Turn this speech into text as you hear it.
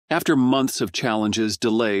After months of challenges,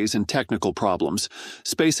 delays, and technical problems,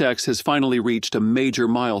 SpaceX has finally reached a major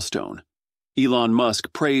milestone. Elon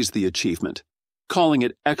Musk praised the achievement, calling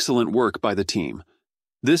it excellent work by the team.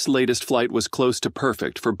 This latest flight was close to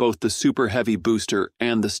perfect for both the Super Heavy booster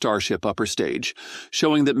and the Starship upper stage,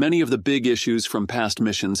 showing that many of the big issues from past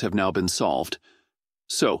missions have now been solved.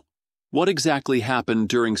 So, what exactly happened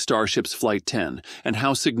during Starship's Flight 10, and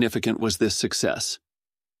how significant was this success?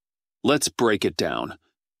 Let's break it down.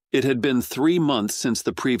 It had been 3 months since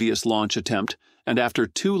the previous launch attempt, and after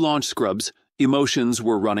 2 launch scrubs, emotions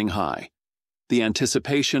were running high. The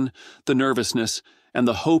anticipation, the nervousness, and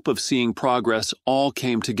the hope of seeing progress all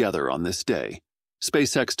came together on this day.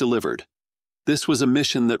 SpaceX delivered. This was a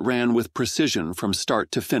mission that ran with precision from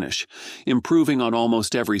start to finish, improving on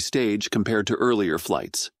almost every stage compared to earlier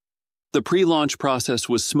flights. The pre-launch process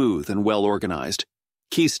was smooth and well-organized.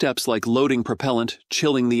 Key steps like loading propellant,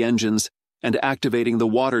 chilling the engines, and activating the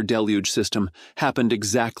water deluge system happened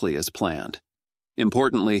exactly as planned.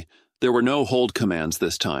 Importantly, there were no hold commands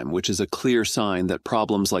this time, which is a clear sign that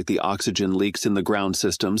problems like the oxygen leaks in the ground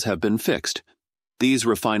systems have been fixed. These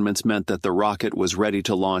refinements meant that the rocket was ready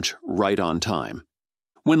to launch right on time.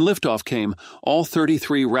 When liftoff came, all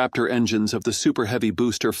 33 Raptor engines of the Super Heavy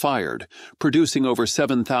booster fired, producing over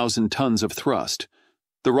 7,000 tons of thrust.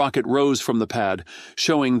 The rocket rose from the pad,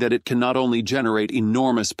 showing that it can not only generate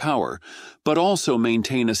enormous power, but also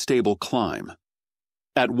maintain a stable climb.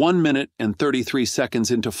 At 1 minute and 33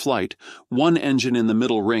 seconds into flight, one engine in the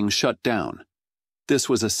middle ring shut down. This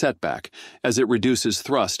was a setback, as it reduces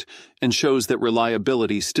thrust and shows that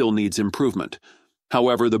reliability still needs improvement.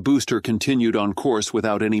 However, the booster continued on course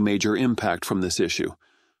without any major impact from this issue.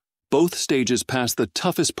 Both stages passed the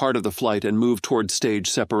toughest part of the flight and moved toward stage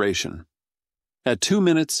separation. At 2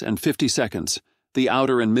 minutes and 50 seconds, the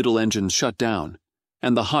outer and middle engines shut down,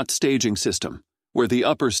 and the hot staging system, where the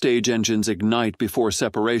upper stage engines ignite before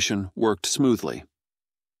separation, worked smoothly.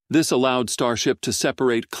 This allowed Starship to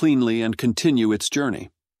separate cleanly and continue its journey.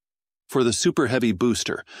 For the Super Heavy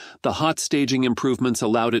booster, the hot staging improvements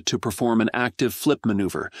allowed it to perform an active flip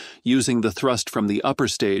maneuver, using the thrust from the upper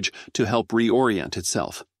stage to help reorient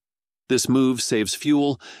itself. This move saves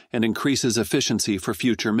fuel and increases efficiency for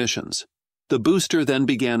future missions. The booster then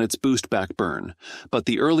began its boost-back burn, but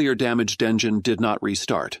the earlier damaged engine did not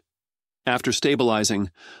restart. After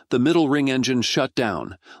stabilizing, the middle ring engine shut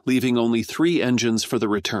down, leaving only 3 engines for the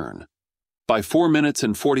return. By 4 minutes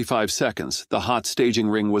and 45 seconds, the hot staging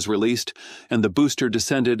ring was released, and the booster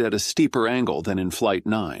descended at a steeper angle than in Flight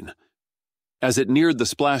 9. As it neared the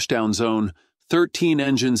splashdown zone, 13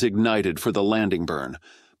 engines ignited for the landing burn,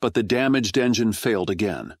 but the damaged engine failed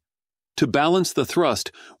again. To balance the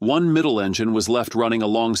thrust, one middle engine was left running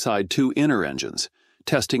alongside 2 inner engines,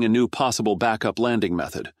 testing a new possible backup landing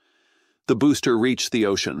method. The booster reached the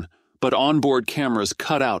ocean, but onboard cameras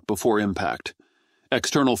cut out before impact.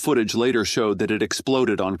 External footage later showed that it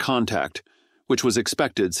exploded on contact, which was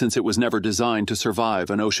expected since it was never designed to survive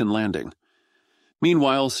an ocean landing.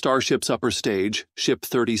 Meanwhile, Starship's upper stage, Ship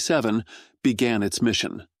 37, began its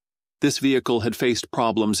mission. This vehicle had faced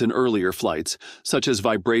problems in earlier flights, such as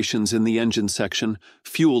vibrations in the engine section,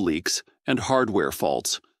 fuel leaks, and hardware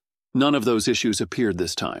faults. None of those issues appeared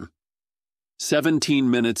this time. 17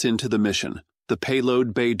 minutes into the mission, the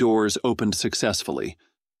payload bay doors opened successfully,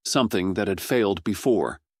 something that had failed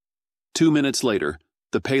before. 2 minutes later,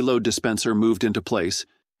 the payload dispenser moved into place,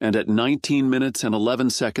 and at 19 minutes and 11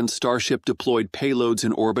 seconds, Starship deployed payloads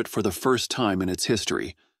in orbit for the first time in its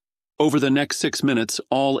history. Over the next 6 minutes,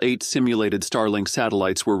 all 8 simulated Starlink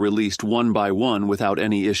satellites were released one by one without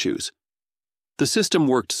any issues. The system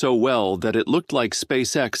worked so well that it looked like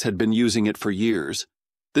SpaceX had been using it for years.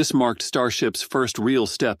 This marked Starship's first real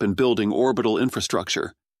step in building orbital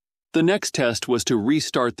infrastructure. The next test was to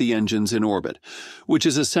restart the engines in orbit, which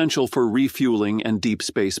is essential for refueling and deep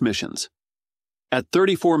space missions. At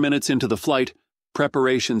 34 minutes into the flight,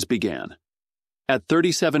 preparations began. At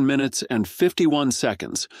 37 minutes and 51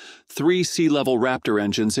 seconds, 3 sea-level Raptor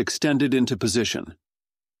engines extended into position.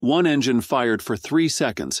 One engine fired for 3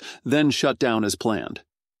 seconds, then shut down as planned.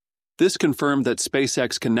 This confirmed that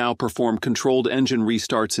SpaceX can now perform controlled engine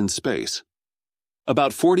restarts in space.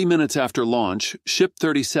 About 40 minutes after launch, Ship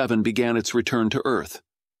 37 began its return to Earth.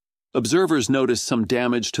 Observers noticed some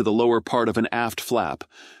damage to the lower part of an aft flap,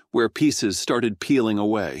 where pieces started peeling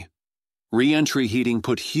away. Re-entry heating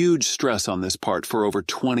put huge stress on this part for over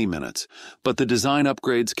 20 minutes, but the design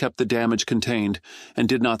upgrades kept the damage contained and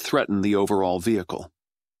did not threaten the overall vehicle.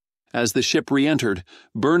 As the ship re-entered,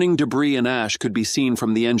 burning debris and ash could be seen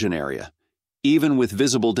from the engine area. Even with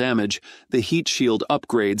visible damage, the heat shield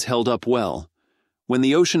upgrades held up well. When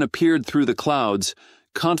the ocean appeared through the clouds,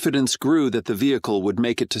 confidence grew that the vehicle would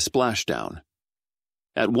make it to splashdown.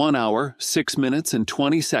 At 1 hour, 6 minutes, and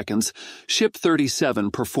 20 seconds, Ship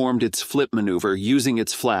 37 performed its flip maneuver using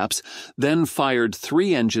its flaps, then fired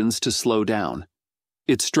 3 engines to slow down.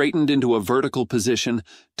 It straightened into a vertical position,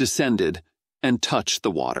 descended, and touched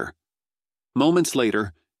the water. Moments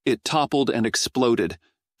later, it toppled and exploded,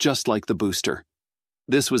 just like the booster.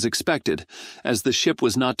 This was expected, as the ship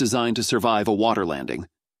was not designed to survive a water landing.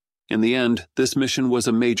 In the end, this mission was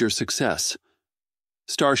a major success.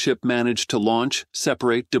 Starship managed to launch,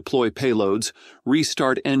 separate, deploy payloads,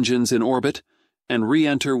 restart engines in orbit, and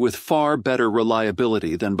re-enter with far better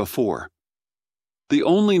reliability than before. The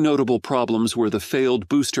only notable problems were the failed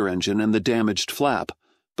booster engine and the damaged flap,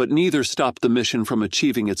 but neither stopped the mission from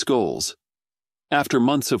achieving its goals. After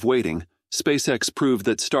months of waiting, SpaceX proved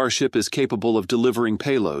that Starship is capable of delivering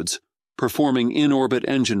payloads, performing in-orbit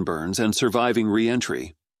engine burns, and surviving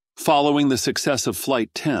re-entry. Following the success of Flight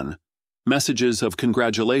 10, messages of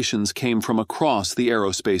congratulations came from across the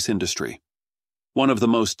aerospace industry. One of the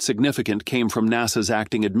most significant came from NASA's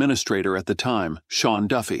acting administrator at the time, Sean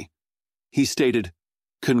Duffy. He stated,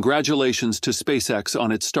 "Congratulations to SpaceX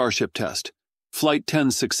on its Starship test. Flight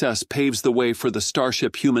 10's success paves the way for the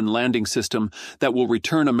Starship human landing system that will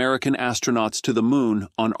return American astronauts to the moon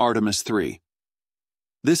on Artemis 3.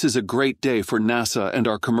 This is a great day for NASA and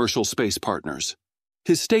our commercial space partners."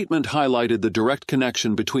 His statement highlighted the direct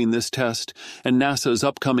connection between this test and NASA's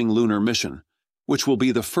upcoming lunar mission, which will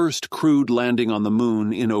be the first crewed landing on the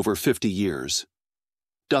moon in over 50 years.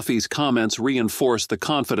 Duffy's comments reinforced the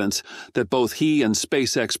confidence that both he and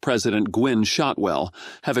SpaceX President Gwynne Shotwell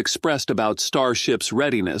have expressed about Starship's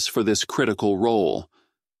readiness for this critical role.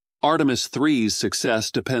 Artemis 3's success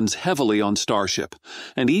depends heavily on Starship,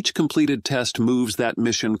 and each completed test moves that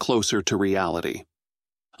mission closer to reality.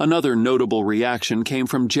 Another notable reaction came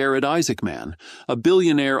from Jared Isaacman, a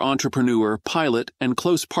billionaire entrepreneur, pilot, and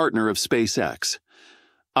close partner of SpaceX.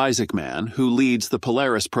 Isaacman, who leads the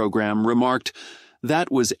Polaris program, remarked,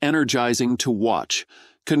 "That was energizing to watch.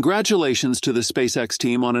 Congratulations to the SpaceX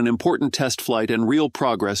team on an important test flight and real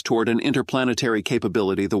progress toward an interplanetary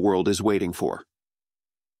capability the world is waiting for."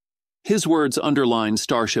 His words underline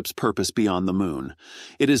Starship's purpose beyond the moon.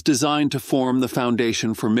 It is designed to form the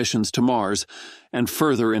foundation for missions to Mars and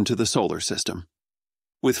further into the solar system.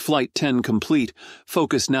 With Flight 10 complete,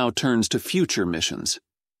 focus now turns to future missions.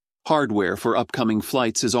 Hardware for upcoming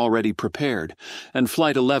flights is already prepared, and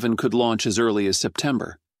Flight 11 could launch as early as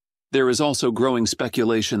September. There is also growing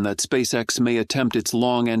speculation that SpaceX may attempt its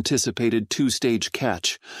long-anticipated 2-stage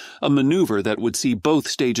catch, a maneuver that would see both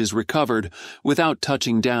stages recovered without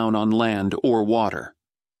touching down on land or water.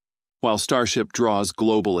 While Starship draws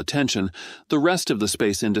global attention, the rest of the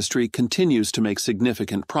space industry continues to make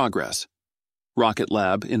significant progress. Rocket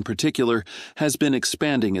Lab, in particular, has been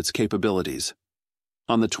expanding its capabilities.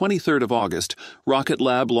 On the 23rd of August, Rocket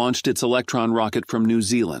Lab launched its Electron rocket from New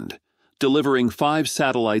Zealand, delivering 5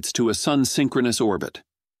 satellites to a sun-synchronous orbit.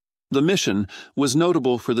 The mission was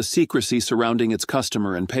notable for the secrecy surrounding its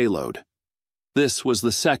customer and payload. This was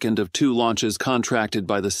the second of 2 launches contracted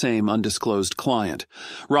by the same undisclosed client.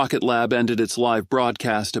 Rocket Lab ended its live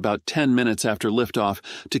broadcast about 10 minutes after liftoff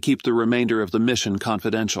to keep the remainder of the mission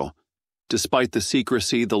confidential. Despite the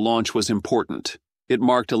secrecy, the launch was important. It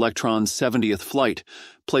marked Electron's 70th flight,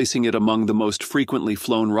 placing it among the most frequently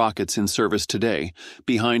flown rockets in service today,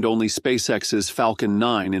 behind only SpaceX's Falcon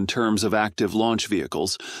 9 in terms of active launch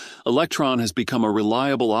vehicles. Electron has become a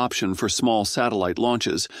reliable option for small satellite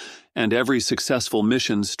launches, and every successful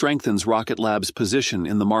mission strengthens Rocket Lab's position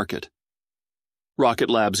in the market. Rocket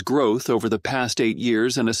Lab's growth over the past 8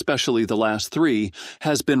 years, and especially the last 3,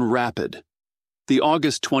 has been rapid. The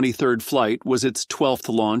August 23rd flight was its 12th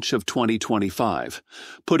launch of 2025,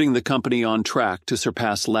 putting the company on track to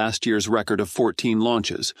surpass last year's record of 14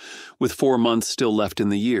 launches, with 4 months still left in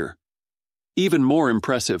the year. Even more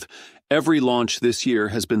impressive, every launch this year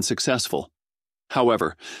has been successful.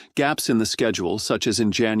 However, gaps in the schedule, such as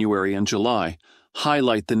in January and July,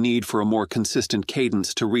 highlight the need for a more consistent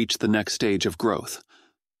cadence to reach the next stage of growth.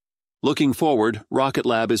 Looking forward, Rocket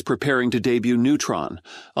Lab is preparing to debut Neutron,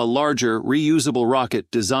 a larger, reusable rocket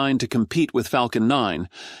designed to compete with Falcon 9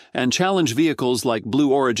 and challenge vehicles like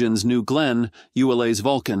Blue Origin's New Glenn, ULA's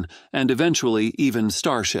Vulcan, and eventually even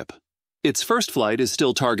Starship. Its first flight is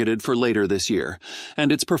still targeted for later this year,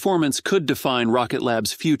 and its performance could define Rocket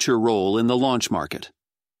Lab's future role in the launch market.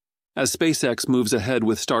 As SpaceX moves ahead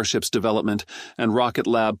with Starship's development and Rocket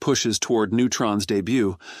Lab pushes toward Neutron's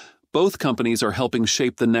debut, both companies are helping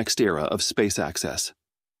shape the next era of space access.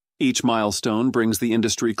 Each milestone brings the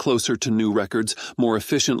industry closer to new records, more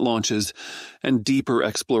efficient launches, and deeper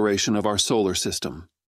exploration of our solar system.